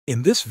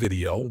In this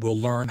video, we'll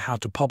learn how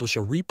to publish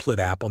a Replit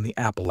app on the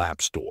Apple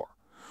App Store.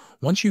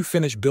 Once you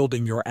finish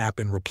building your app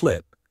in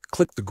Replit,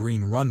 click the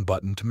green Run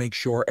button to make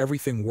sure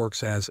everything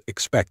works as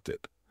expected.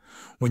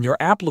 When your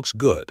app looks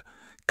good,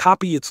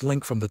 copy its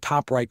link from the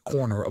top right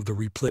corner of the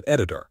Replit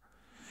editor.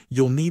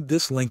 You'll need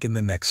this link in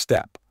the next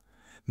step.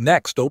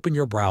 Next, open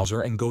your browser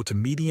and go to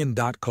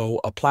Median.co,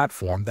 a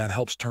platform that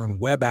helps turn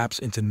web apps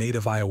into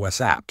native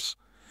iOS apps.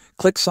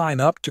 Click Sign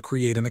Up to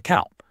create an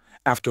account.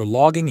 After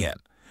logging in,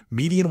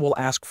 Median will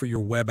ask for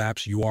your web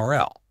app's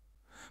URL.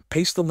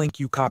 Paste the link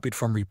you copied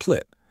from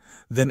Replit,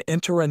 then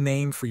enter a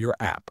name for your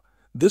app.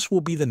 This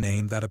will be the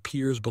name that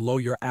appears below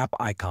your app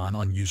icon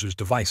on users'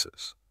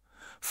 devices.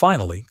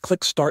 Finally,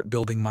 click Start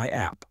Building My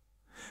App.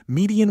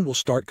 Median will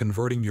start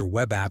converting your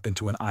web app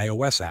into an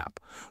iOS app,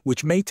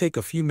 which may take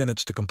a few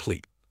minutes to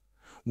complete.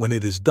 When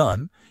it is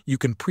done, you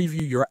can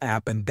preview your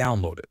app and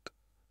download it.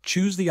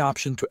 Choose the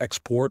option to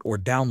export or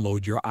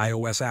download your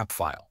iOS app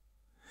file.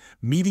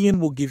 Median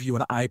will give you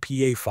an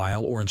IPA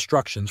file or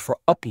instructions for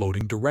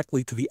uploading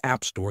directly to the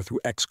App Store through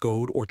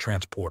Xcode or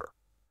Transporter.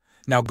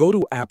 Now go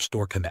to App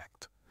Store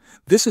Connect.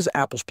 This is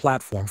Apple's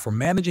platform for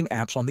managing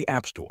apps on the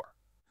App Store.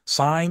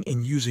 Sign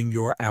in using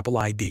your Apple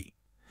ID.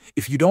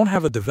 If you don't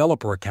have a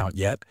developer account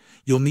yet,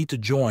 you'll need to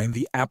join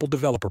the Apple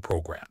Developer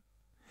Program.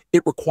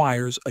 It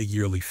requires a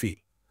yearly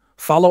fee.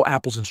 Follow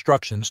Apple's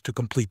instructions to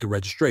complete the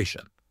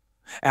registration.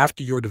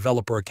 After your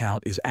developer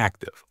account is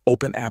active,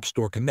 open App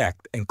Store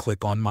Connect and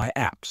click on My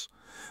Apps.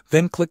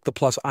 Then click the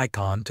plus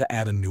icon to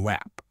add a new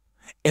app.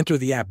 Enter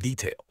the app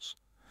details.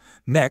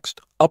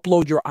 Next,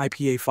 upload your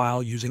IPA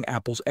file using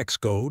Apple's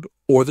Xcode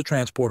or the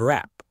Transporter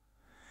app.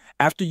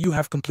 After you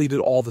have completed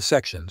all the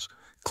sections,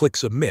 click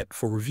Submit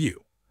for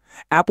review.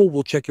 Apple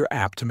will check your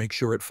app to make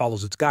sure it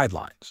follows its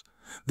guidelines.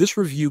 This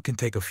review can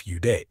take a few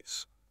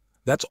days.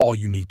 That's all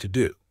you need to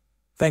do.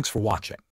 Thanks for watching.